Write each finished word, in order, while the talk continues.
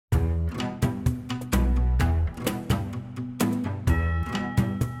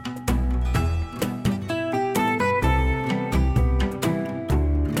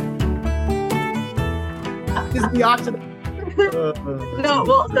the option. No,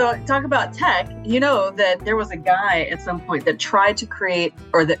 well, so talk about tech. You know that there was a guy at some point that tried to create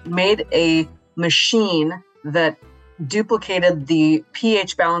or that made a machine that duplicated the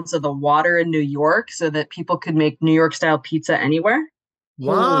pH balance of the water in New York so that people could make New York style pizza anywhere.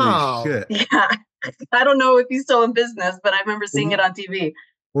 Wow. Holy shit. Yeah. I don't know if he's still in business, but I remember seeing it on TV.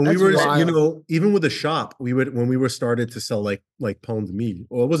 When That's we were, wild. even with the shop, when we were started to sell like pwned meat.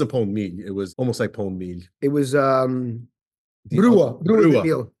 Well, it wasn't pwned meat. It was almost like pwned meat. It was Brua the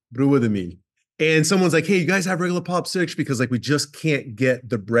meal. Brua the meat. And someone's like, hey, you guys have regular popsicles? Because like we just can't get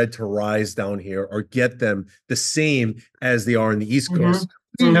the bread to rise down here or get them the same as they are in the East Coast.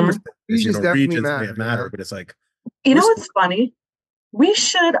 Mhm. Regions may matter, but it's like, you know what's funny? We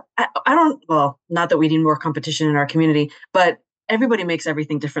should, I don't, well, not that we need more competition in our community, but everybody makes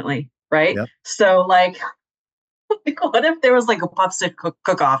everything differently, right? Yep. So like, what if there was like a popsicle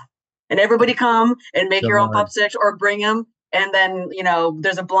cook-off and everybody come and make your own popsicles or bring them, and then, you know,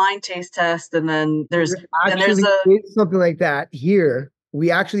 there's a blind taste test, and then there's something like that here. We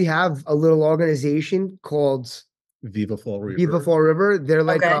actually have a little organization called Viva Fall River. They're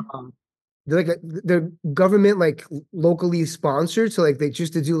like they're government like locally sponsored, so like they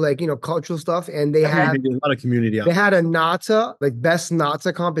just to do like, you know, cultural stuff, and they had a lot of community. They had a nata, like best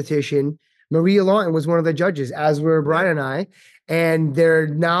nata competition. Maria Lawton was one of the judges, as were Brian and I, and they're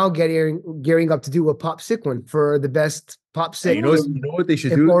now gearing up to do a popsicle one for the best popsicle. You know what they should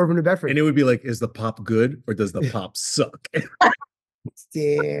do? And it would be like, is the pop good or does the pop suck?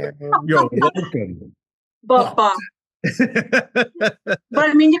 Damn. You're welcome. But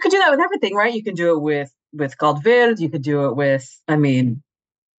I mean, you could do that with everything, right? You can do it with called verde. You could do it with, I mean,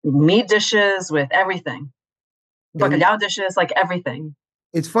 meat dishes, with everything. Bacalhau dishes, like everything.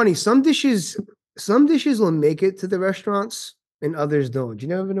 It's funny. Some dishes will make it to the restaurants and others don't. You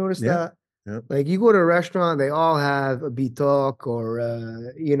never notice that? Yeah. Like you go to a restaurant, they all have a bitok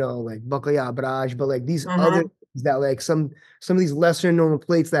or you know, like bacalhau braj, but like these other that like some of these lesser known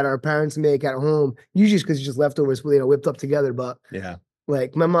plates that our parents make at home, usually because it's just leftovers, you know, whipped up together. But yeah,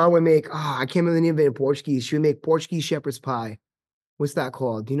 like my mom would make, I can't remember the name of it in Portuguese. She would make Portuguese shepherd's pie. What's that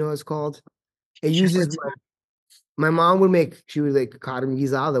called? Do you know what it's called? It uses my mom would make, she would like carne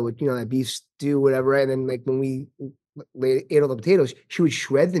guisada with, you know, that beef stew, whatever. And then like when we ate all the potatoes, she would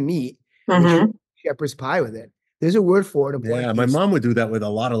shred the meat and she would shepherd's pie with it. There's a word for it. Yeah, my mom would do that with a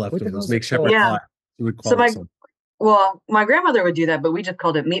lot of leftovers. Make shepherd's pie. She would call it something. Well, my grandmother would do that, but we just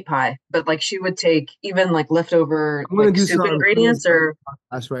called it meat pie. But like she would take even like leftover like soup ingredients or.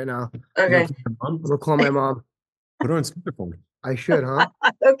 That's right now. Okay. I'm gonna call my mom. Put her on speaker for me. I should, huh?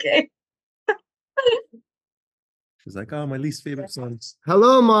 Okay. She's like, oh, my least favorite songs.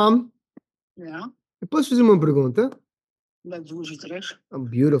 Hello, Mom. Yeah. Posso fazer uma pergunta? I'm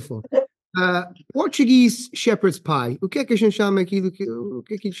beautiful. Portuguese shepherd's pie. O que é que a gente chama aquilo? O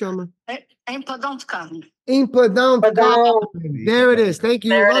que é que chama? Empadão de carne. Empadão de carne. There it is. Thank you.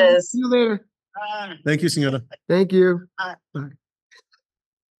 There it is. See you later. Thank you, senhora. Thank you.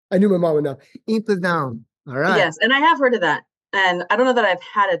 I knew my mom would know. Empadão. All right. Yes, and I have heard of that. And I don't know that I've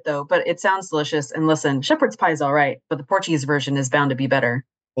had it though, but it sounds delicious. And listen, shepherd's pie is all right, but the Portuguese version is bound to be better.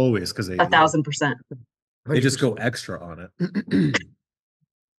 Always, because 1,000%. They just go extra on it.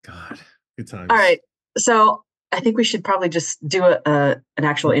 God, good times. All right, so I think we should probably just do an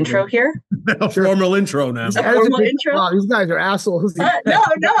actual intro here. A formal intro now. A formal intro. Wow, these guys are assholes.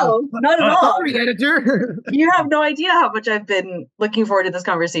 No, not at all. Sorry, editor. You have no idea how much I've been looking forward to this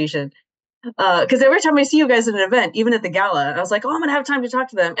conversation. Because every time I see you guys at an event, even at the gala, I was like, oh, I'm going to have time to talk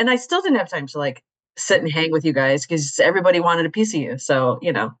to them. And I still didn't have time to like sit and hang with you guys because everybody wanted a piece of you. So,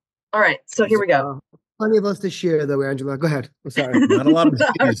 you know. All right. So here we go. Plenty of us to share though, Angela. Go ahead. I'm sorry. Not a lot of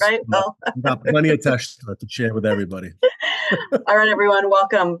All right. Well, got plenty of touch to share with everybody. All right, everyone.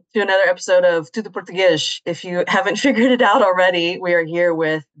 Welcome to another episode of Tudo Portuguese. If you haven't figured it out already, we are here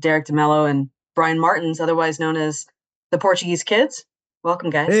with Derek DeMello and Brian Martins, otherwise known as the Portuguese Kids.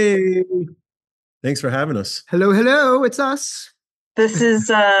 Welcome, guys. Hey, thanks for having us. Hello, it's us. This is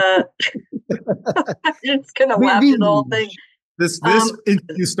it's gonna laugh through the whole thing. This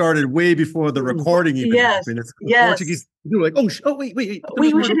interview started way before the recording even happened. It's Portuguese. You're like, wait.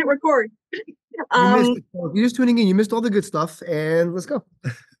 We should hit record. You're just tuning in. You missed all the good stuff, and let's go.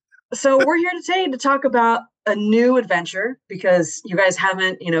 So we're here today to talk about a new adventure because you guys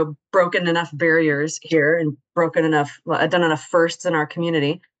haven't, broken enough barriers here and done enough firsts in our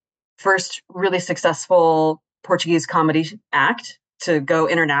community. First really successful Portuguese comedy act to go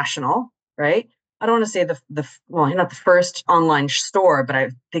international, right? I don't want to say you're not the first online store, but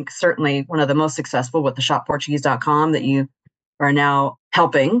I think certainly one of the most successful with the shopportuguese.com that you are now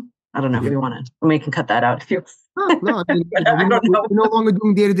helping. I don't know if we can cut that out if you No, I mean, I don't know. we're no longer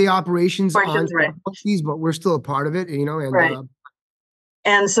doing day-to-day operations on Portions, right. Portuguese, but we're still a part of it, you know, and Right.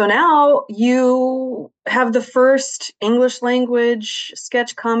 And so now you have the first English language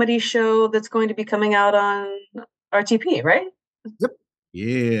sketch comedy show that's going to be coming out on RTP, right? yep.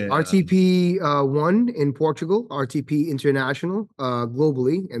 Yeah. RTP 1 in Portugal, RTP International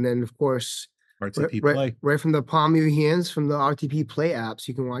globally, and then of course RTP Play. right from the palm of your hands from the RTP Play apps,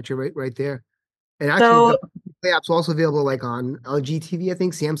 you can watch it right there. And actually, So the Play app's also available like on LG TV, I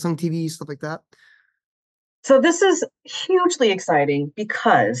think, Samsung TV, stuff like that. So this is hugely exciting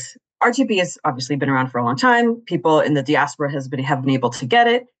because RTP has obviously been around for a long time. People in the diaspora have been able to get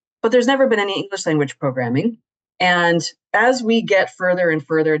it, but there's never been any English language programming. And as we get further and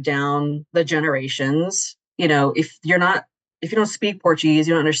further down the generations, you know, if you don't speak Portuguese,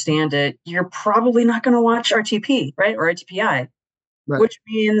 you don't understand it, you're probably not going to watch RTP, right? Or RTPI. Right. Which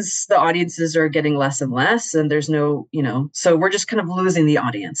means the audiences are getting less and less, and there's no, so we're just kind of losing the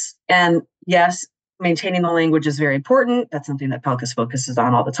audience. And yes, maintaining the language is very important. That's something that Pelcas focuses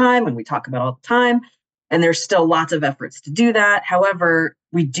on all the time and we talk about all the time. And there's still lots of efforts to do that. However,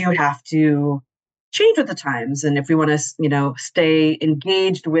 we do have to change with the times. And if we want to, stay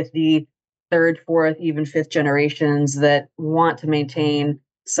engaged with the third, fourth, even fifth generations that want to maintain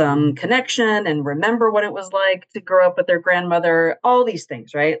some connection and remember what it was like to grow up with their grandmother, all these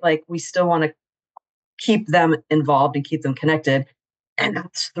things, right? Like we still want to keep them involved and keep them connected. And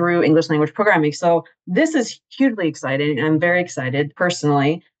that's through English language programming. So this is hugely exciting. I'm very excited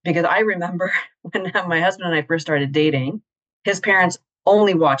personally, because I remember when my husband and I first started dating, his parents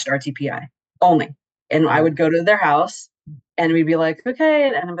only watched RTPI, only. And I would go to their house and we'd be like, okay.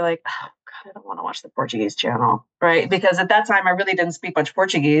 And I'd be like, oh, God, I don't want to watch the Portuguese channel, right? Because at that time, I really didn't speak much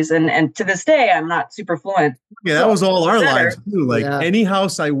Portuguese. And to this day, I'm not super fluent. Yeah, that was all our lives too. Like any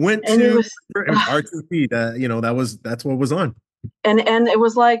house I went to, RTP, that's what was on. And it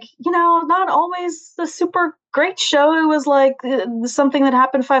was like, not always a super great show. It was like something that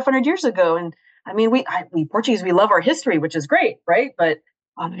happened 500 years ago. And I mean, we Portuguese, we love our history, which is great, right? But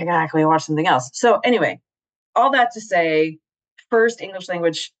oh my God, can we watch something else? So anyway, all that to say, first English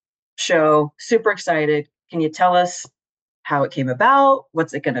language show, super excited. Can you tell us how it came about?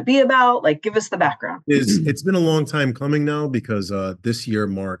 What's it going to be about? Like, give us the background. It's been a long time coming now, because this year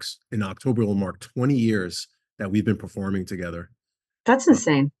in October will mark 20 years that we've been performing together. That's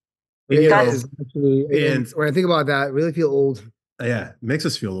insane. Actually, and when I think about that, I really feel old. Yeah, it makes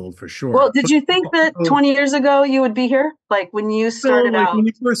us feel old for sure. Well, did you think that 20 years ago you would be here? Like when you started out? When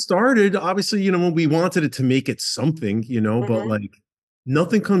we first started, obviously, we wanted it to make it something, but like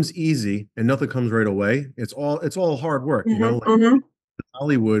nothing comes easy and nothing comes right away. It's all hard work,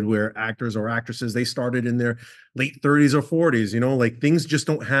 Hollywood, where actors or actresses, they started in their late 30s or 40s, like things just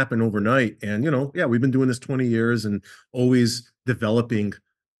don't happen overnight. And, we've been doing this 20 years and always developing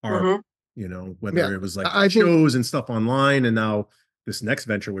our, whether it was like shows and stuff online. And now this next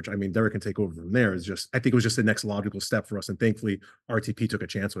venture, which Derek can take over from there, I think it was just the next logical step for us. And thankfully RTP took a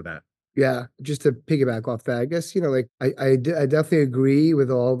chance with that. Yeah, just to piggyback off that, I guess, I definitely agree with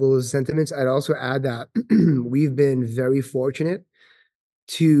all those sentiments. I'd also add that we've been very fortunate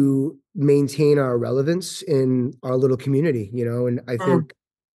to maintain our relevance in our little community, and I think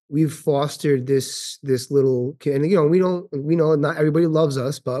we've fostered this little, and we know not everybody loves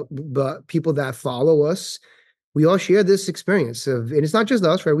us, but people that follow us, we all share this experience and it's not just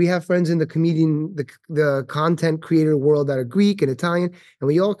us, right? We have friends in the the content creator world that are Greek and Italian, and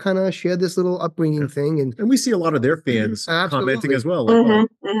we all kind of share this little upbringing thing. And we see a lot of their fans commenting as well. Like,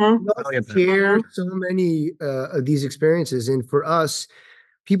 share so many of these experiences. And for us,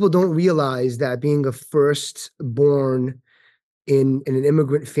 people don't realize that being a firstborn in an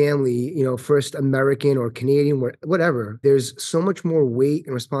immigrant family, first American or Canadian, whatever, there's so much more weight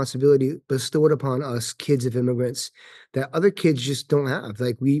and responsibility bestowed upon us kids of immigrants that other kids just don't have.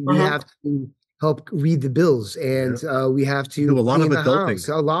 Like we have to help read the bills, and we have to do a lot of adulting.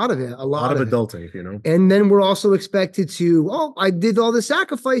 A lot of adulting, And then we're also expected to, I did all the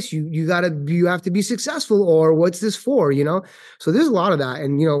sacrifice. You have to be successful, or what's this for? So there's a lot of that.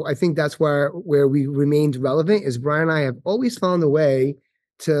 And, I think that's where we remained relevant is Brian and I have always found a way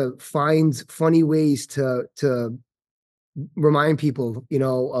to find funny ways to remind people,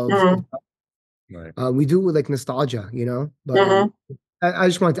 of right. We do it with like nostalgia, but I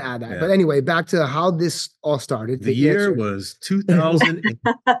just wanted to add that. Yeah. But anyway, back to how this all started. The year was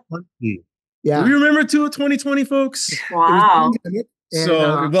 2020. Yeah. Do you remember 2020, folks? Wow. It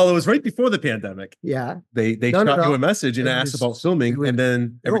was right before the pandemic. Yeah. They shot you a message and asked about filming, and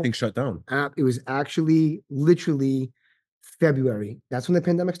then everything shut down. It was actually literally February. That's when the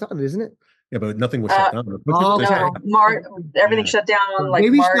pandemic started, isn't it? Yeah, but nothing was shut down. No, March, everything shut down on like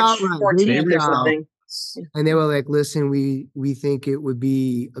March 14th or something. And they were like, listen, we think it would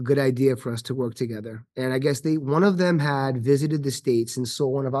be a good idea for us to work together. And I guess one of them had visited the States and saw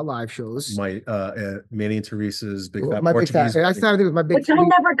one of our live shows. Manny and Teresa's Big Fat Portuguese. I started with my big. Which I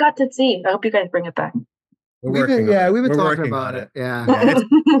never got to see. I hope you guys bring it back. We've been talking about it. Yeah. It's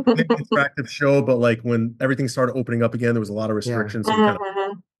an interactive show, but like when everything started opening up again, there was a lot of restrictions.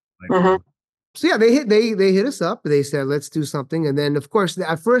 So yeah, they hit us up. They said, let's do something. And then of course,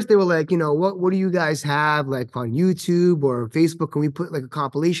 at first they were like, what do you guys have like on YouTube or Facebook? Can we put like a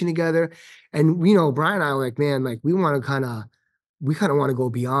compilation together? And Brian and I were like, man, like we kind of want to go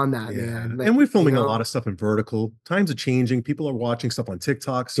beyond that, man. Like, and we're filming a lot of stuff in vertical. Times are changing. People are watching stuff on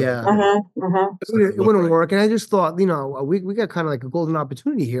TikTok. So it wouldn't work. And I just thought, we got kind of like a golden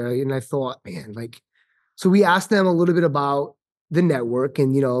opportunity here. And I thought, man, like, so we asked them a little bit about the network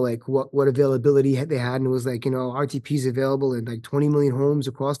and, like what availability they had. And it was like, RTP is available in like 20 million homes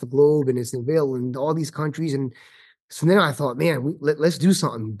across the globe and it's available in all these countries. And so then I thought, man, let's do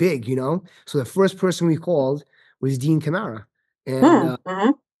something big, So the first person we called was Dean Camara. And,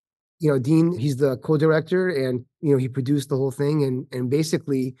 Dean, he's the co-director and, he produced the whole thing. And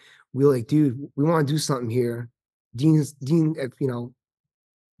basically we were like, dude, we want to do something here. Dean,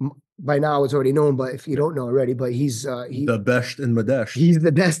 by now it's already known, but if you don't know already, but he's the best in Madesh. He's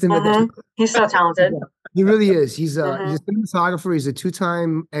the best in Madesh. He's so talented. He really is. He's a cinematographer. He's a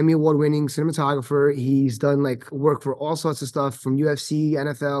 2-time Emmy Award-winning cinematographer. He's done like work for all sorts of stuff from UFC,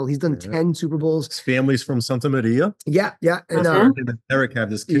 NFL. He's done 10 Super Bowls. His family's from Santa Maria. Yeah. And Eric had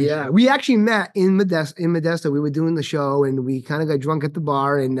this kid. Yeah, we actually met in Modesto. We were doing the show and we kind of got drunk at the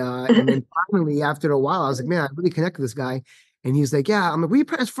bar. And then finally, after a while, I was like, man, I really connect with this guy. And he's like, yeah. I'm like, where you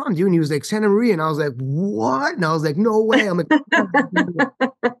parents from, dude? And he was like, Santa Maria. And I was like, what? And I was like, no way. I'm like,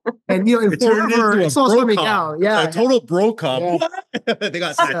 and forever, it's all coming out. Yeah. A total bro cop. Yeah. They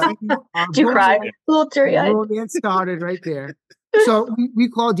got Did you cry? A little teary-eyed. Romance started right there. So we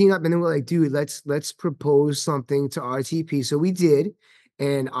called Dean up and then we're like, dude, let's propose something to RTP. So we did.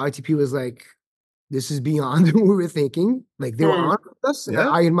 And RTP was like, this is beyond what we were thinking. Like they were on with us. Yeah.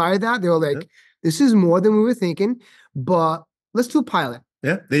 I admired that. They were like, this is more than we were thinking, but let's do a pilot.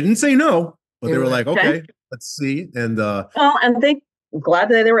 Yeah, they didn't say no, but they were like, okay, let's see. And and glad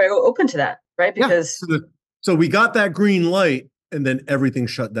that they were open to that, right? Because so we got that green light, and then everything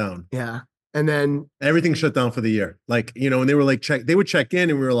shut down. Yeah, and then everything shut down for the year. Like and they were like they would check in,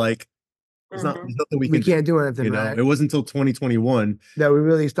 and we were like, there's nothing we can't do anything. Right? It wasn't until 2021 that we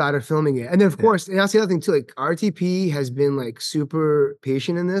really started filming it. And then of course, and that's the other thing too. Like RTP has been like super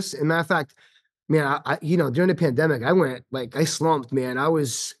patient in this. And matter of fact, man, I during the pandemic, I slumped, man. It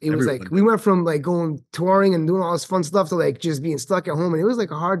was like, we went from like going touring and doing all this fun stuff to like just being stuck at home. And it was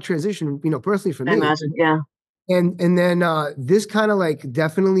like a hard transition, personally for me. I imagine, yeah. And then this kind of like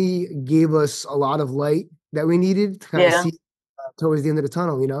definitely gave us a lot of light that we needed to kind of see towards the end of the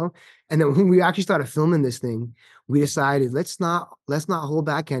tunnel, And then when we actually started filming this thing, we decided, let's not hold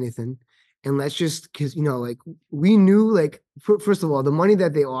back anything. And let's just, cause like we knew like, first of all, the money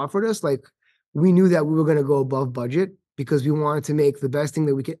that they offered us, like, we knew that we were going to go above budget because we wanted to make the best thing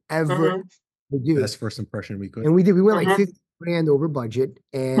that we could ever do. Best first impression we could. And we did. We went like $50,000 over budget.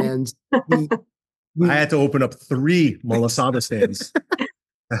 And I had to open up 3 malasada stands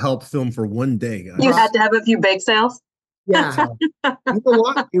to help film for one day. Guys. You had to have a few bake sales? Yeah. You know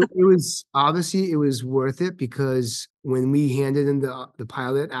what? It was obviously, it was worth it because when we handed in the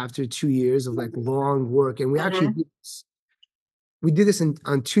pilot after 2 years of like long work, and we actually did this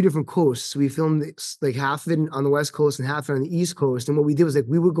on 2 different coasts. We filmed like half of it on the West Coast and half of it on the East Coast. And what we did was like,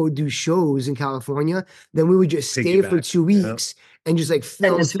 we would go do shows in California. Then we would just stay for 2 weeks and just like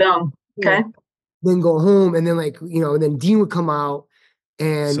film. Okay. Then go home. And then like, and then Dean would come out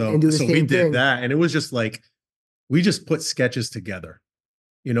and do the same thing. So we did that. And it was just like, we just put sketches together,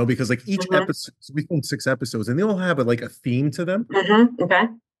 because like each episode, we filmed 6 episodes and they all have a theme to them. Okay.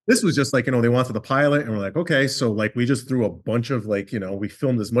 This was just like, they wanted the pilot and we're like, okay. So like, we just threw a bunch of we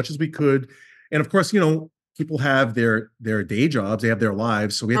filmed as much as we could. And of course, people have their day jobs, they have their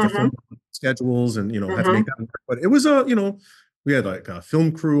lives. So we had to film schedules and, have to make that work. But it was we had like a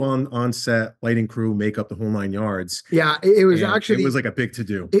film crew on set, lighting crew, makeup, the whole 9 yards. Yeah, it was actually, it was like a big to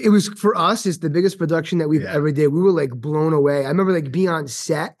do. It was for us, it's the biggest production that we've ever did. We were like blown away. I remember like being on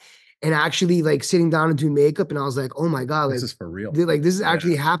set and actually like sitting down and doing makeup. And I was like, oh my God, like, this is for real. Like this is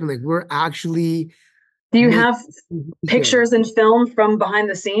actually happening. Like we're actually. Do you have pictures and film from behind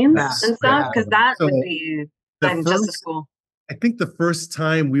the scenes and stuff? Because that would be just as cool. I think the first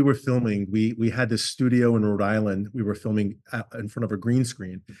time we were filming, we had this studio in Rhode Island. We were filming in front of a green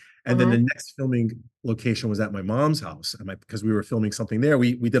screen. And then the next filming location was at my mom's house, and because we were filming something there.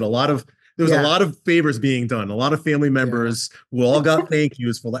 We did a lot of there was a lot of favors being done. A lot of family members who all got thank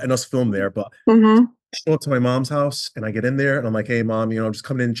yous for letting us film there. But I show up to my mom's house and I get in there and I'm like, hey mom, I'm just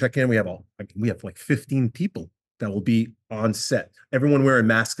coming in and check in. We have like 15 people that will be on set. Everyone wearing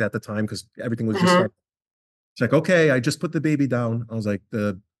masks at the time because everything was just starting. She's like, okay, I just put the baby down. I was like,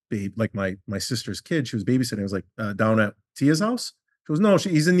 the babe, like my sister's kid, she was babysitting. I was like, down at Tia's house. She goes, no,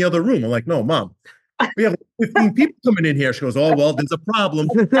 he's in the other room. I'm like, no, mom, we have 15 people coming in here. She goes, oh, well, there's a problem.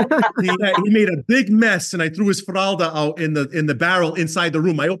 He made a big mess and I threw his fralda out in the barrel inside the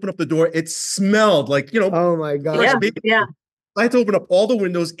room. I opened up the door. It smelled like, oh my God. Yeah. I had to open up all the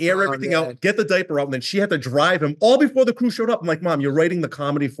windows, air everything out, get the diaper out, and then she had to drive him all before the crew showed up. I'm like, mom, you're writing the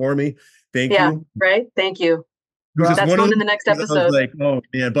comedy for me. Thank you. Right. Thank you. That's going in the next episode. I was like, oh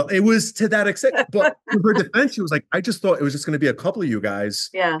man, but it was to that extent. But in her defense, she was like, I just thought it was just going to be a couple of you guys.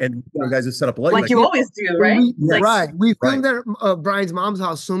 Yeah. And you guys have set up a light. Like you always do, right? We filmed at Brian's mom's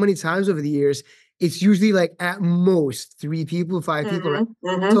house so many times over the years. It's usually like at most 3 people, 5 people.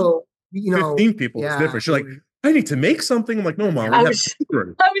 Right? So, 15 people. It's different. She's like, I need to make something. I'm like, no, mom. I was just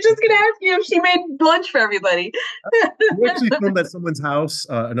going to ask you if she made lunch for everybody. We actually filmed at someone's house.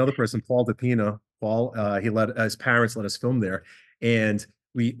 Another person, Paul DePina. Paul, his parents let us film there, and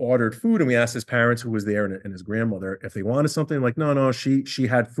we ordered food, and we asked his parents, who was there, and his grandmother, if they wanted something. Like, no, she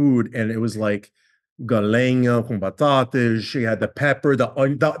had food, and it was like galinha con batatas. She had the pepper, the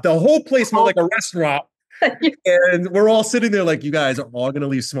whole place smelled like a restaurant. And we're all sitting there like, you guys are all going to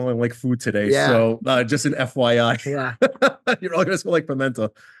leave smelling like food today. So just an FYI. You're all going to smell like pimento.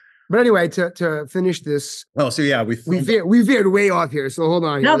 But anyway, to finish this. Oh, so yeah, we veered way off here. So hold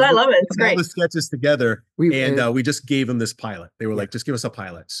on. No, I love it. It's great. All the sketches together, and we just gave them this pilot. They were like, just give us a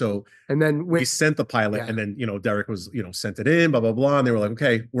pilot. So and then we sent the pilot, and then Derek was sent it in, blah blah blah, and they were like,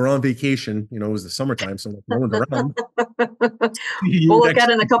 okay, we're on vacation. It was the summertime, so no one's around. We'll look at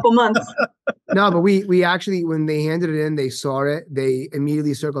it in a couple months. No, but we actually, when they handed it in, they saw it. They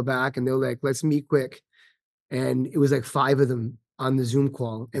immediately circled back, and they were like, let's meet quick. And it was like 5 of them on the Zoom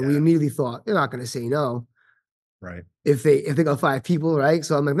call, and we immediately thought they're not going to say no, right? If they got 5 people, right?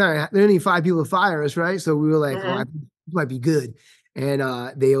 So I'm like, no, they don't need 5 people to fire us, right? So we were like, oh, this might be good, and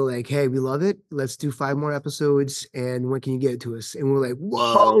they were like, hey, we love it. Let's do 5 more episodes, and when can you get it to us? And we're like,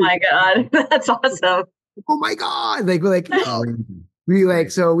 whoa! Oh my God, that's awesome! Oh my God! Like we're like, oh. we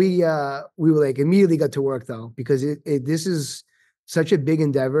were like immediately got to work though, because this is such a big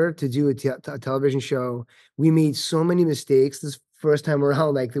endeavor to do a television show. We made so many mistakes this first time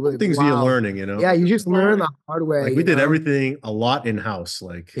around. Like there were things you're learning, Yeah, you just learn the hard way. Like we did everything a lot in house.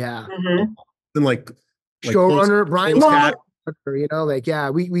 Like and like showrunner Brian.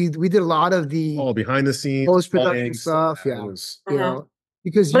 We did a lot of the behind the scenes post production stuff.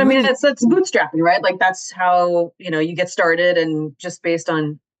 Because but I mean, it's bootstrapping, right? Like that's how you get started, and just based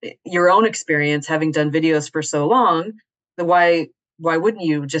on your own experience, having done videos for so long, why wouldn't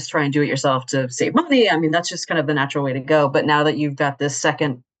you just try and do it yourself to save money? I mean, that's just kind of the natural way to go. But now that you've got this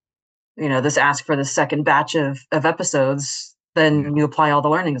second, this ask for the second batch of episodes, then you apply all the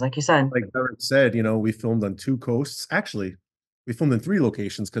learnings, like you said. Like Derek said, we filmed on 2 coasts. Actually, we filmed in 3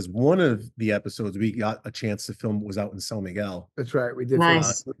 locations because one of the episodes we got a chance to film was out in San Miguel. That's right. We did.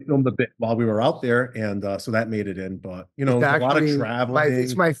 Nice. We filmed a bit while we were out there, and so that made it in. But a lot of traveling.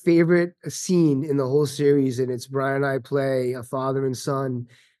 It's my favorite scene in the whole series, and it's Brian and I play a father and son,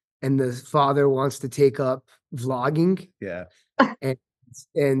 and the father wants to take up vlogging. Yeah.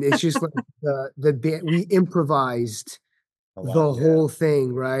 And it's just like we improvised the whole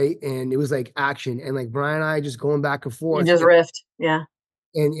thing, right? And it was like action, and like Brian and I just going back and forth. You just riffed, yeah.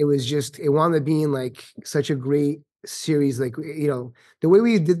 And it wound up being like such a great series. Like the way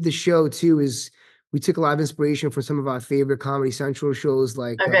we did the show too is we took a lot of inspiration from some of our favorite Comedy Central shows.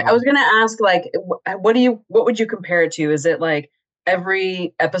 Like, I was gonna ask, like, what would you compare it to? Is it like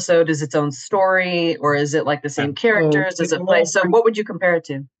every episode is its own story, or is it like the same characters? Does it play? So what would you compare it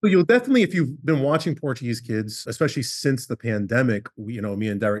to? Well, you'll definitely, if you've been watching Portuguese Kids, especially since the pandemic, me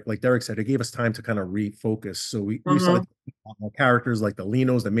and Derek, like Derek said, it gave us time to kind of refocus. So we saw characters like the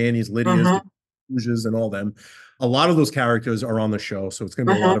Linos, the Mannies, Lydias, the Rouges, and all them. A lot of those characters are on the show, so it's going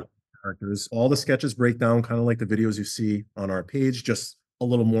to be a lot of characters. All the sketches break down kind of like the videos you see on our page, just a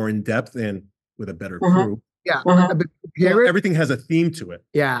little more in depth and with a better crew. Yeah. Everything has a theme to it.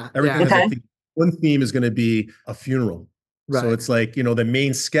 Yeah. Everything has a theme. One theme is going to be a funeral. Right. So it's like, the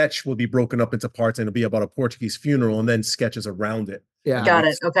main sketch will be broken up into parts, and it'll be about a Portuguese funeral and then sketches around it. Yeah. Got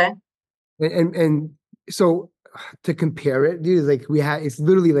it. Okay. And so to compare it, dude, like it's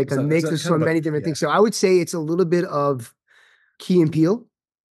literally like a mix of so many different things. So I would say it's a little bit of Key and Peele.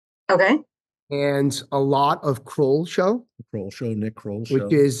 Okay. and a lot of Kroll Show, Nick Kroll which show.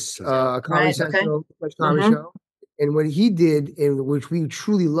 is a Comedy Right, okay. Central comedy show. And what he did, and which we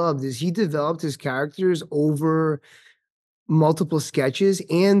truly loved, is he developed his characters over multiple sketches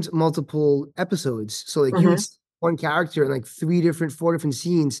and multiple episodes. So like you would see one character in like 4 different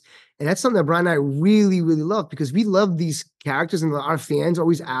scenes. And that's something that Brian and I really, really love, because we love these characters and our fans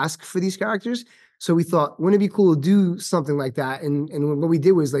always ask for these characters. So we thought, wouldn't it be cool to do something like that? And what we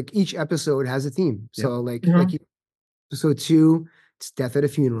did was like each episode has a theme. So like episode 2, it's death at a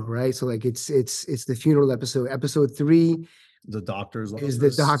funeral, right? So like it's the funeral episode. Episode 3, the doctor's is office.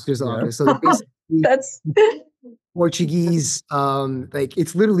 the doctor's office. So basically That's Portuguese, like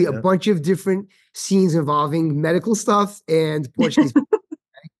it's literally a bunch of different scenes involving medical stuff and Portuguese.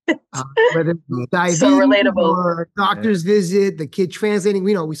 Whether it's diabetes so relatable. or doctor's visit, the kid translating,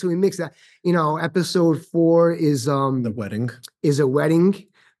 so we mix that. Episode 4 is The wedding. Is a wedding,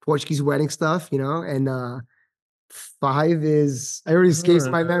 Portuguese wedding stuff, and 5 is, I already escapes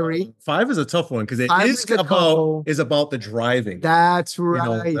my memory. 5 is a tough one because it is about the driving. That's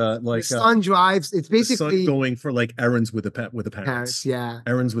right. Like the son drives. It's basically going for like errands with the parents. Yeah,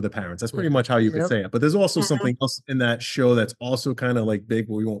 errands with the parents. That's pretty much how you could say it. But there's also something else in that show that's also kind of like big.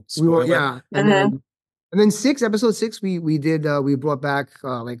 But we won't spoil it. Yeah, and then episode 6, we did we brought back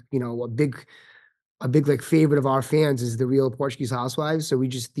a big like favorite of our fans is the Real Portuguese Housewives. So we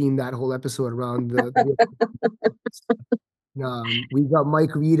just themed that whole episode around we got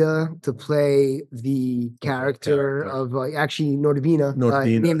Mike Rita to play the character of actually Notabina,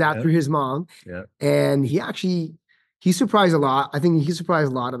 named after his mom. Yeah, and he surprised a lot. I think he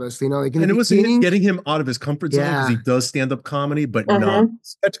surprised a lot of us. And it was getting him out of his comfort zone because he does stand-up comedy, but not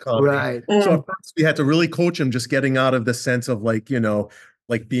sketch comedy. Right. So at first we had to really coach him, just getting out of the sense of like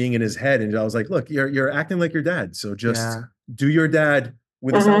like being in his head. And I was like, look, you're acting like your dad. So just do your dad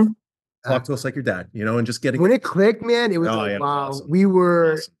with himself. Talk to us like your dad, and just getting. When it clicked, man, it was like, wow, awesome. We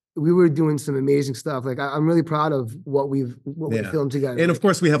were doing some amazing stuff. Like I'm really proud of what we filmed together. And of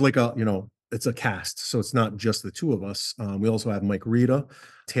course we have like it's a cast. So it's not just the two of us. We also have Mike Rita,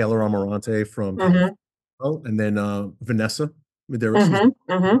 Taylor Amarante from, and then Vanessa Medeiros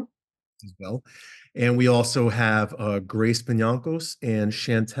as well. And we also have Grace Pinancos and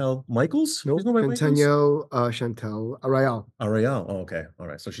Chantel Michaels. Chantel Arrayal. Arrayal. Oh, okay. All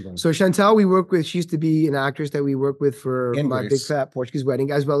right. So Chantel, we work with. She used to be an actress that we work with for My Big Fat Portuguese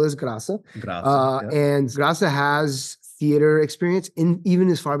Wedding, as well as Graça. And Graça has theater experience even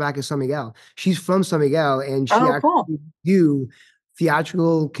as far back as San Miguel. She's from San Miguel, and she actually do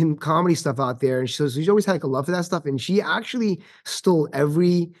theatrical comedy stuff out there. And so she's always had like a love for that stuff. And she actually stole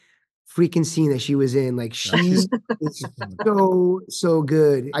every freaking scene that she was in. Like she is so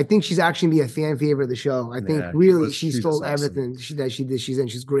good. I think she's actually be a fan favorite of the show. I think really she stole everything that she did. She's in.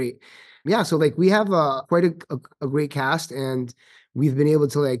 She's great. Yeah. So like we have quite a great cast, and we've been able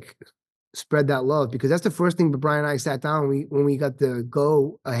to like spread that love, because that's the first thing. But Brian and I sat down when we got the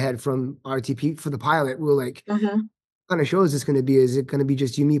go ahead from RTP for the pilot. We were like, what kind of show is this going to be? Is it going to be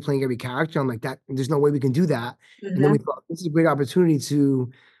just you, me playing every character? I'm like, that there's no way we can do that. And then we thought this is a great opportunity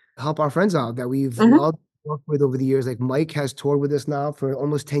to help our friends out that we've loved worked with over the years. Like Mike has toured with us now for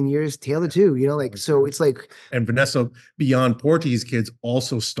almost 10 years. Taylor too, so it's like. And Vanessa, beyond Portuguese Kids,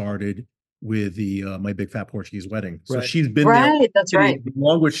 also started with the My Big Fat Portuguese Wedding. So she's been there. That's right.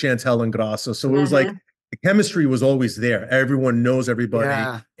 Along with Chantel and Graça. So it was like the chemistry was always there. Everyone knows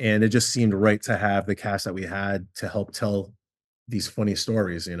everybody. And it just seemed right to have the cast that we had to help tell these funny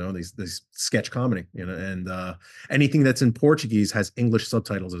stories, these sketch comedy, and anything that's in Portuguese has English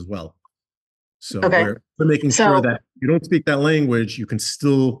subtitles as well. So we're making sure that you don't speak that language, you can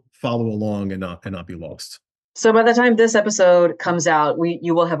still follow along and not be lost. So by the time this episode comes out,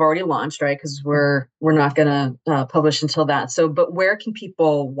 you will have already launched, right? Because we're not going to publish until that. So, but where can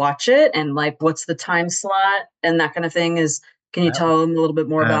people watch it, and like what's the time slot and that kind of thing? Can you tell them a little bit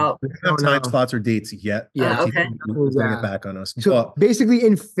more about? We don't have time slots or dates yet. Okay. Bring it back on us. So basically,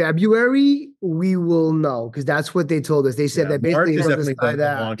 in February we will know, because that's what they told us. They said that basically March is definitely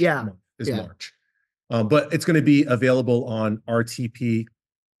the launch month is March, but it's going to be available on RTP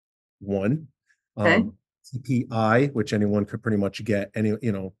 1, TPI, which anyone could pretty much get.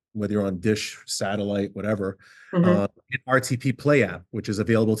 Whether you're on dish, satellite, whatever. An RTP Play app, which is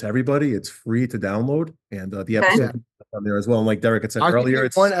available to everybody. It's free to download, and the episode on there as well. And like Derek had said earlier,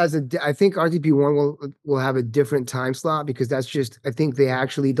 I think RTP 1 will have a different time slot, because that's just, I think they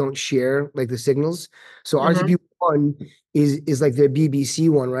actually don't share like the signals. So RTP 1 is like their BBC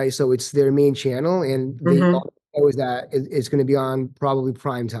one, right? So it's their main channel, and they always know that it's going to be on probably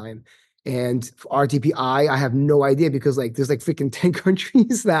prime time. And for RTPI, I have no idea because like there's like freaking 10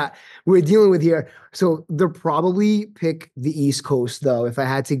 countries that we're dealing with here. So they'll probably pick the East Coast though. If I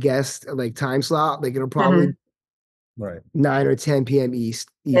had to guess like time slot, like it'll probably right 9 or 10 p.m. Yeah,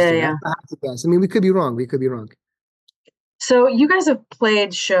 Eastern. yeah. If I had to guess. I mean, we could be wrong. We could be wrong. So you guys have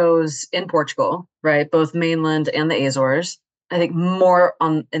played shows in Portugal, right? Both mainland and the Azores. I think more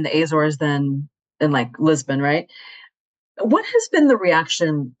in the Azores than in like Lisbon, right? What has been the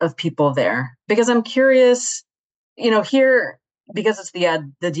reaction of people there? Because I'm curious, here, because it's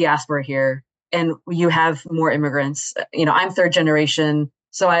the diaspora here, and you have more immigrants. I'm third generation,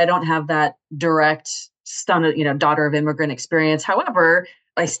 so I don't have that direct daughter of immigrant experience. However,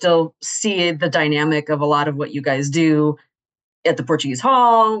 I still see the dynamic of a lot of what you guys do at the Portuguese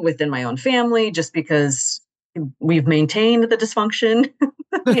Hall within my own family, just because we've maintained the dysfunction,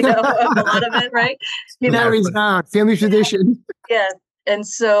 of a lot of it, right? Family tradition. Yeah. And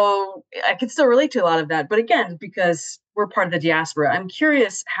so I can still relate to a lot of that. But again, because we're part of the diaspora, I'm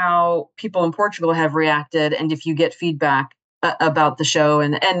curious how people in Portugal have reacted and if you get feedback about the show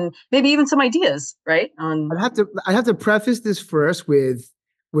and maybe even some ideas, right? I'd have to preface this first with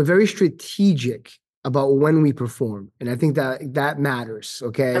we're very strategic about when we perform. And I think that matters.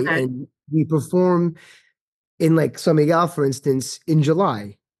 Okay. And we perform in like San Miguel, for instance, in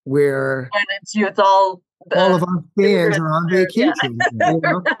July, where it's all of our fans are on vacation. Yeah.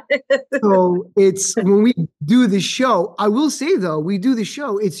 So it's when we do the show, I will say though, we do the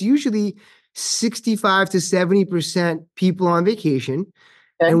show, it's usually 65 to 70% people on vacation.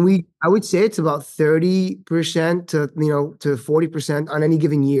 Okay. And I would say it's about 30% to 40% on any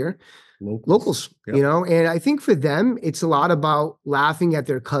given year. Locals, yep. And I think for them, it's a lot about laughing at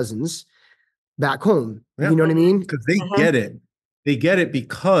their cousins back home. Yep. You know what I mean? Because they get it. They get it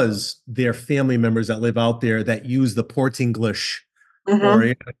because they're family members that live out there that use the Portuguese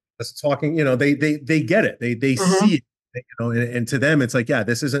or talking, they get it. They see it. And to them, it's like, yeah,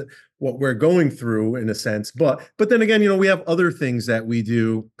 this isn't what we're going through in a sense. But then again, we have other things that we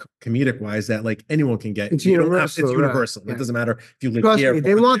do comedic wise that like anyone can get. It's universal. It's universal. Right. It doesn't matter if you live Trust here. Me,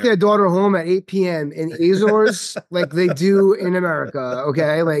 they want their daughter home at 8 p.m. in Azores like they do in America.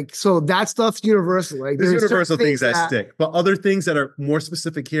 Okay. Like, so that stuff's universal. Like there's universal things that stick, but other things that are more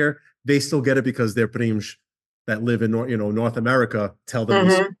specific here, they still get it because their primos that live in North America tell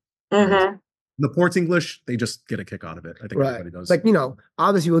them the Portuguese, they just get a kick out of it. I think everybody does. Like,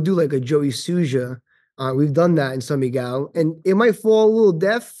 obviously we'll do like a Joey Souza. We've done that in San Miguel, and it might fall a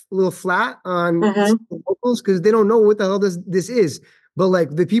little flat on locals because they don't know what the hell this is. But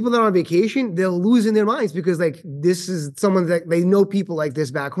like the people that are on vacation, they're losing their minds because like this is someone that they know people like this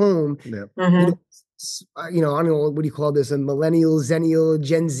back home. Yeah. I don't know, what do you call this? A millennial, zennial,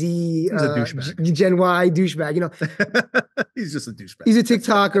 Gen Z, he's a douchebag. Gen Y douchebag, he's just a douchebag. He's a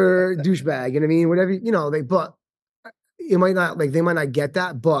TikToker douchebag, you know what I mean? Whatever, but it might not, like, they might not get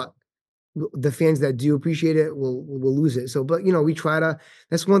that, but the fans that do appreciate it will lose it. So, but we try to,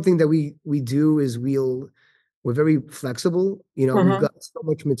 that's one thing that we do is we're very flexible. We've got so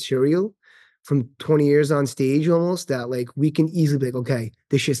much material from 20 years on stage almost that like we can easily be like, okay,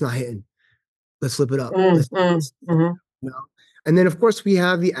 this shit's not hitting. Let's flip it up. And then, of course, we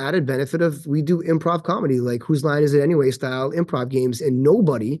have the added benefit of we do improv comedy, like Whose Line Is It Anyway style improv games. And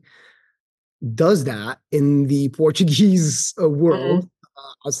nobody does that in the Portuguese world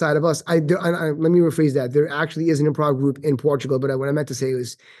outside of us. Let me rephrase that. There actually is an improv group in Portugal, but what I meant to say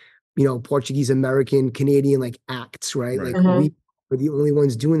was, Portuguese, American, Canadian, like acts, right? Like we are the only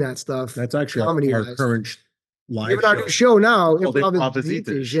ones doing that stuff. That's actually our current live show. Our show now, and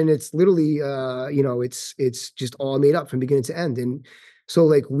it's literally, it's just all made up from beginning to end. And so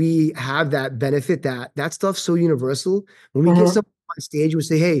like we have that benefit that stuff's so universal. When we get someone on stage, we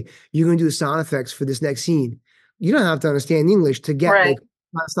say, hey, you're going to do the sound effects for this next scene. You don't have to understand English to get like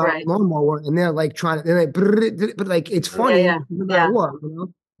lawnmower, and they're like trying to, but like it's funny no matter what,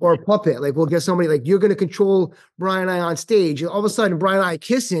 or a puppet. Like we'll get somebody like, you're going to control Brian and I on stage. And all of a sudden, Brian and I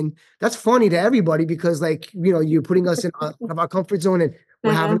kissing. That's funny to everybody because like, you're putting us in our comfort zone and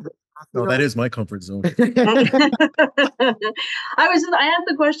we're having. No, that is my comfort zone. I asked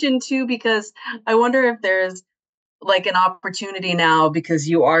the question too, because I wonder if there's like an opportunity now because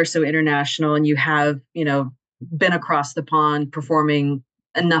you are so international and you have, been across the pond performing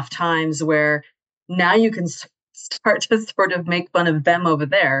enough times where now you can start to sort of make fun of them over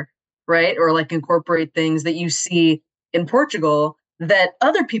there, right? Or like incorporate things that you see in Portugal that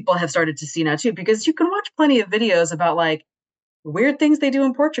other people have started to see now too, because you can watch plenty of videos about like weird things they do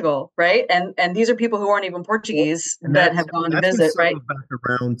in Portugal, right? And these are people who aren't even Portuguese that have gone to visit, right? Back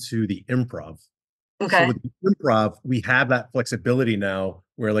around to the improv. Okay. So with improv, we have that flexibility now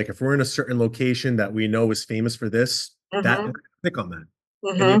where like if we're in a certain location that we know is famous for this, that pick on that.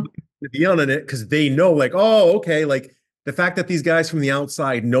 And be on it because they know like, oh, okay, like the fact that these guys from the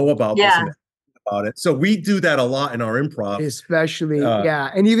outside know about this and about it. So we do that a lot in our improv. Especially,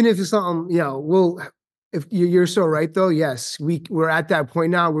 and even if it's something, if you're so right though, yes, we're at that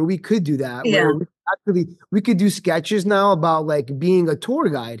point now where we could do that. Where we could do sketches now about like being a tour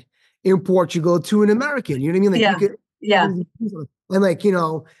guide in Portugal to an American. You know what I mean? Like we could, and like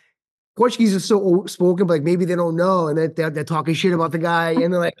Portuguese is so spoken, but like maybe they don't know, and they're talking shit about the guy,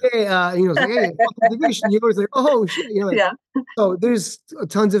 and they're like, hey, it's like, hey, it's like, oh shit, So there's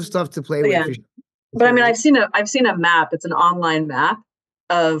tons of stuff to play with. Yeah. But I mean, I've seen a map. It's an online map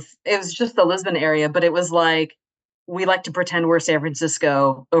it was just the Lisbon area, but it was like, we like to pretend we're San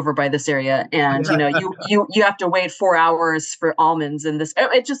Francisco over by this area. And, you have to wait 4 hours for almonds in this.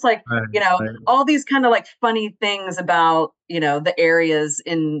 It's just like, all these kind of like funny things about, the areas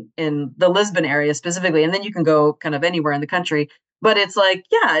in the Lisbon area specifically. And then you can go kind of anywhere in the country, but it's like,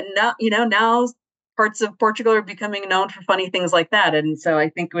 now parts of Portugal are becoming known for funny things like that. And so I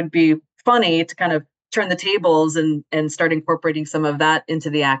think it would be funny to kind of turn the tables and start incorporating some of that into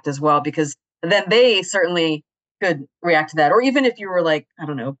the act as well, because then they certainly could react to that. Or even if you were like, I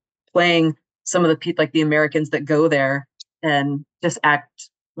don't know, playing some of the people, like the Americans that go there and just act,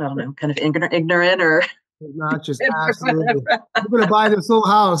 I don't know, kind of ignorant or not just absolutely. I'm gonna buy this whole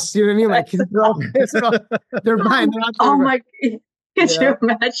house. You know what I mean? Like they're buying. Oh my! Could you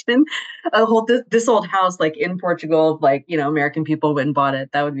imagine this old house like in Portugal? Like American people went and bought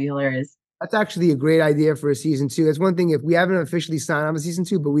it. That would be hilarious. That's actually a great idea for a season 2. That's one thing. If we haven't officially signed on a season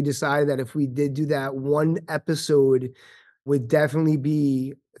 2, but we decided that if we did do that, one episode would definitely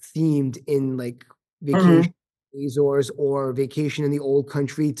be themed in like vacation resorts or vacation in the old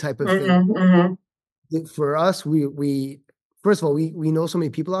country type of thing. For us, we first of all, we know so many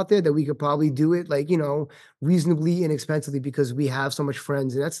people out there that we could probably do it like, reasonably inexpensively because we have so much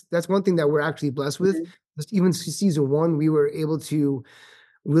friends. And that's one thing that we're actually blessed with. Just even season 1, we were able to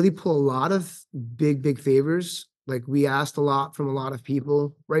really pull a lot of big favors. Like we asked a lot from a lot of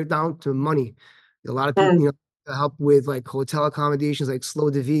people, right down to money. A lot of people, to help with like hotel accommodations, like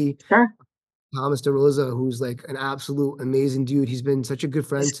Slow DeV, Thomas DeRosa, who's like an absolute amazing dude. He's been such a good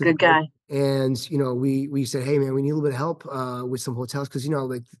friend. He's a good guy. And, we said, hey man, we need a little bit of help with some hotels. Cause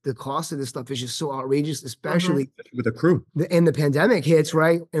like the cost of this stuff is just so outrageous, especially with the crew. And the pandemic hits,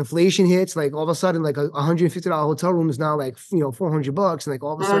 right? Inflation hits, like all of a sudden, like a $150 hotel room is now like, $400. And like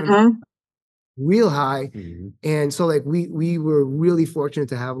all of a sudden real high. And so like we were really fortunate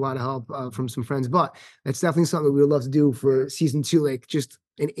to have a lot of help from some friends, but that's definitely something we would love to do for season 2, like just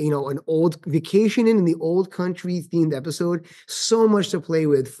an old vacation in the old country themed episode. So much to play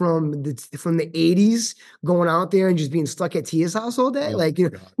with from the 80s, going out there and just being stuck at Tia's house all day.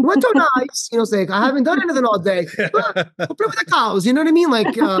 Went to nice, it's like I haven't done anything all day. I play with the cows, you know what I mean?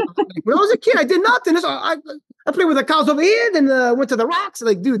 Like when I was a kid, I did nothing. I played with the cows over here, then went to the rocks.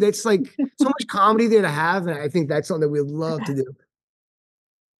 Like, dude, that's like so much comedy there to have, and I think that's something that we'd love to do.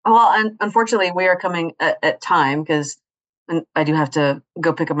 Well, unfortunately, we are coming at time because I do have to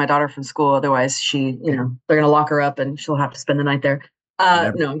go pick up my daughter from school. Otherwise, they're going to lock her up and she'll have to spend the night there.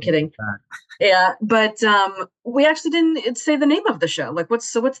 No, I'm kidding. Yeah, but we actually didn't say the name of the show. Like,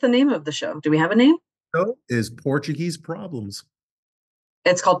 what's the name of the show? Do we have a name? No, is Portuguese Problems.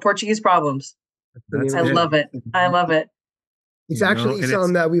 It's called Portuguese Problems. I love it. I love it. It's actually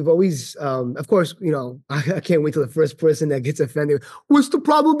something that we've always, of course, I can't wait till the first person that gets offended. What's the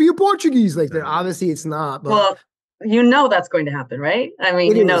problem being Portuguese? Like, obviously it's not. But well, that's going to happen, right? I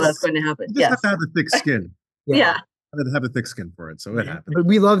mean, that's going to happen. You just have to have a thick skin. Yeah. Have a thick skin for it, so it happens. But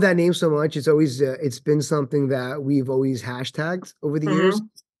we love that name so much. It's always it's been something that we've always hashtagged over the years.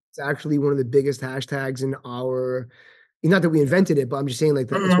 It's actually one of the biggest hashtags in our. Not that we invented it, but I'm just saying like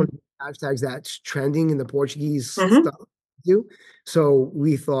that. It's one of the hashtags that's trending in the Portuguese stuff too. So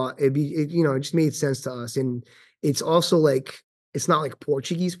we thought it just made sense to us, and it's also like it's not like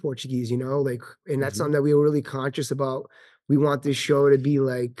Portuguese, like, and that's something that we were really conscious about. We want this show to be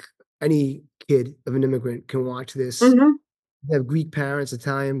like any kid of an immigrant can watch this. Have Greek parents,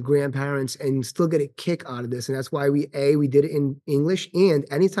 Italian grandparents, and still get a kick out of this. And that's why we did it in English. And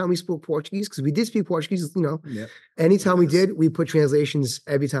anytime we spoke Portuguese, because we did speak Portuguese, anytime we did, we put translations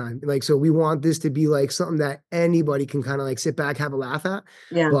every time. Like, so we want this to be like something that anybody can kind of like sit back, have a laugh at.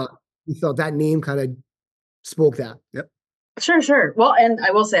 Yeah. But we felt that name kind of spoke that. Yep. Sure. Well, and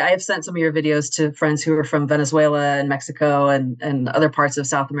I will say I have sent some of your videos to friends who are from Venezuela and Mexico and other parts of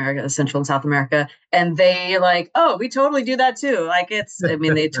South America, Central and South America, and they like, oh, we totally do that too. Like I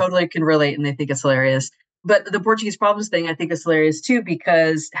mean, they totally can relate and they think it's hilarious. But the Portuguese problems thing, I think is hilarious too,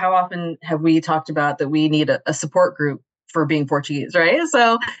 because how often have we talked about that we need a support group for being Portuguese, right?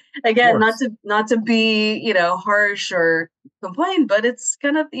 So again, not to be, harsh or complain, but it's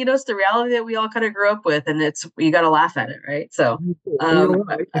kind of, it's the reality that we all kind of grew up with, and you got to laugh at it, right? So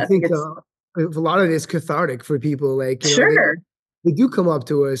I think a lot of it is cathartic for people. Like, sure, they do come up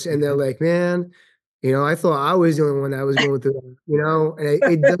to us and they're like, man, I thought I was the only one that was going through that,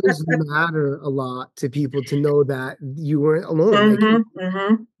 and it does matter a lot to people to know that you weren't alone.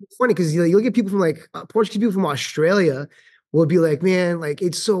 It's funny because you'll get people from like Portuguese people from Australia will be like, man, like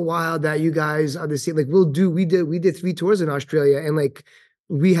it's so wild that you guys are the same. Like we did 3 tours in Australia, and like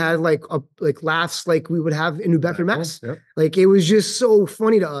we had like laughs like we would have in New Bedford, Mass. Yep. Like it was just so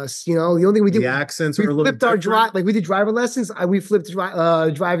funny to us. The only thing we did, the accents we are a little flipped our drive, like we did driver lessons. We flipped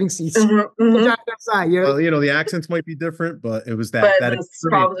driving seats. Outside, Well, the accents might be different, but it was that the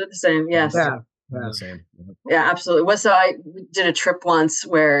problems are the same. Yes. Yeah. The same. Yeah, absolutely. Well, so I did a trip once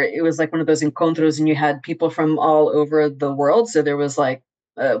where it was like one of those encontros, and you had people from all over the world. So there was like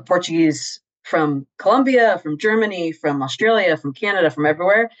Portuguese from Colombia, from Germany, from Australia, from Canada, from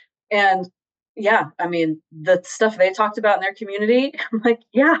everywhere. And yeah, I mean, the stuff they talked about in their community, I'm like,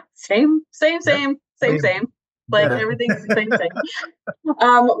 yeah, same. Like everything's the same.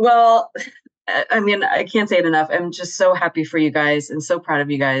 Well, I mean, I can't say it enough. I'm just so happy for you guys and so proud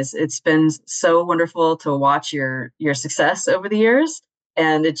of you guys. It's been so wonderful to watch your success over the years,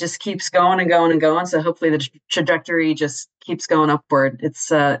 and it just keeps going and going and going. So hopefully the trajectory just keeps going upward. It's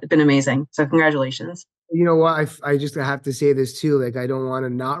been amazing. So congratulations. You know what? I just have to say this too. Like, I don't want to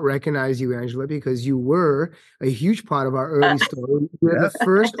not recognize you, Angela, because you were a huge part of our early story. You're the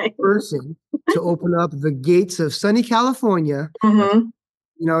first person to open up the gates of sunny California.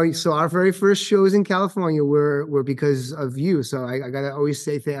 So our very first shows in California were because of you. So I gotta always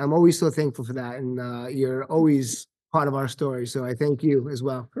say I'm always so thankful for that, and you're always part of our story. So I thank you as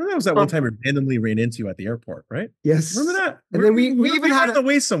well. That was that one time we randomly ran into you at the airport, right? Yes. Remember that? And then we even had a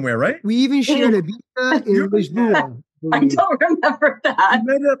way somewhere, right? We even shared a pizza in Lisboa. I don't remember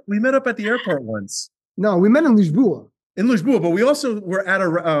that. We met up at the airport once. No, we met in Lisboa. In Lisboa, but we also were at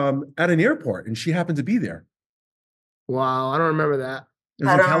an airport, and she happened to be there. Wow, I don't remember that.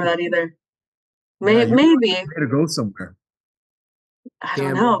 I don't remember that either. Maybe. You had to go somewhere. I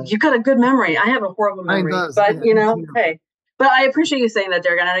don't know. You've got a good memory. I have a horrible memory, but hey. But I appreciate you saying that,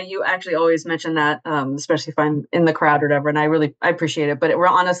 Derek. And I know you actually always mention that, especially if I'm in the crowd or whatever. And I appreciate it. But we're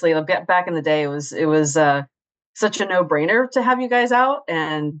honestly, back in the day, it was such a no-brainer to have you guys out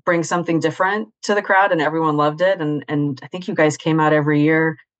and bring something different to the crowd, and everyone loved it. And I think you guys came out every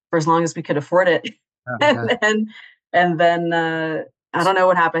year for as long as we could afford it. And then I don't know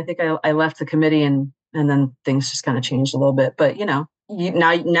what happened. I think I left the committee, and then things just kind of changed a little bit. But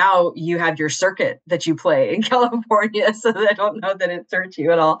now you have your circuit that you play in California, so I don't know that it hurts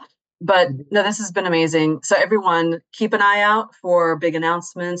you at all. But no, this has been amazing. So everyone, keep an eye out for big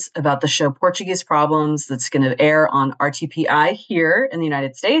announcements about the show Portuguese Problems that's going to air on RTPI here in the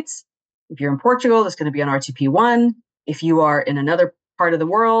United States. If you're in Portugal, it's going to be on RTP1. If you are in another part of the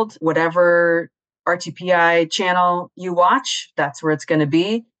world, whatever RTPI channel you watch, that's where it's going to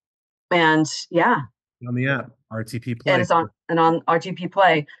be. And yeah, on the app RTP Play, and it's on RTP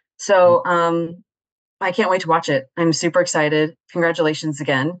Play. So I can't wait to watch it. I'm super excited. Congratulations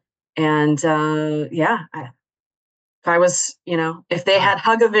again. And if I was, if they had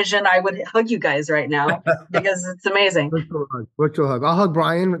Hug-A-Vision, I would hug you guys right now because it's amazing. Virtual hug. I'll hug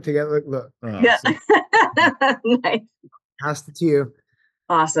Brian to get look. Yeah. Nice. Pass it to you.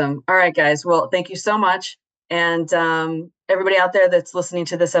 Awesome. All right, guys. Well, thank you so much. And everybody out there that's listening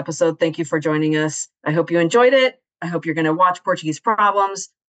to this episode, thank you for joining us. I hope you enjoyed it. I hope you're going to watch Portuguese Problems.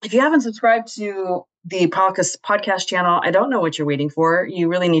 If you haven't subscribed to the podcast channel, I don't know what you're waiting for. You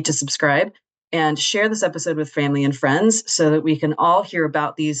really need to subscribe and share this episode with family and friends so that we can all hear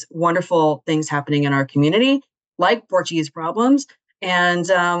about these wonderful things happening in our community, like Portuguese Problems, and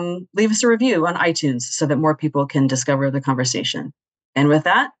leave us a review on iTunes so that more people can discover the conversation. And with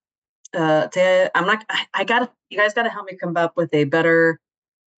that, you guys got to help me come up with a better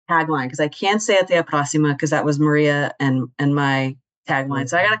tagline, because I can't say até a próxima because that was Maria and my tagline.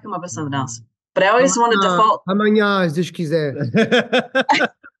 So I got to come up with something else. But I always want to default. Amanhã, se Deus quiser.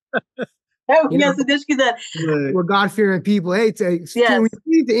 Yes, se Deus quiser. We're God-fearing people. Hey, when you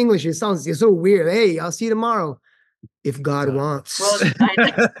speak the English, it sounds so weird. Hey, I'll see you tomorrow. If God wants. Well,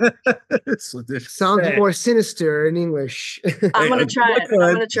 Sounds more sinister in English. I'm gonna try it.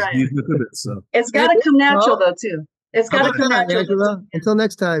 I'm gonna try it. It's gotta come natural though, too. It's gotta come natural. Angela. Until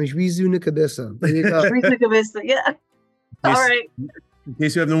next time, Shvizu Nikabissa. There you go. Yeah. All right. In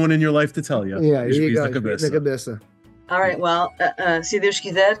case you have no one in your life to tell you. Yeah, here you go. Nikabissa. All right. Well, see this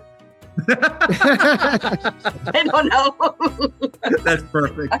said. I don't know. That's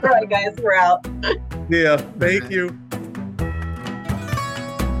perfect. All right, guys, we're out. Yeah, thank you.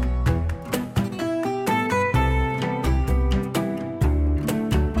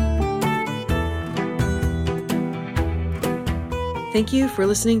 Thank you for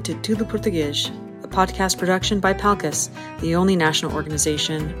listening to Tudo Portuguese, a podcast production by Portugues, the only national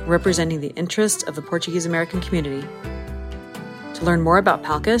organization representing the interests of the Portuguese American community. To learn more about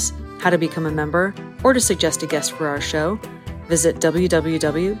Portugues, how to become a member, or to suggest a guest for our show, visit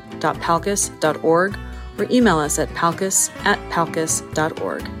www.portugues.org or email us at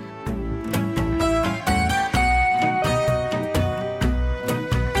portugues@portugues.org.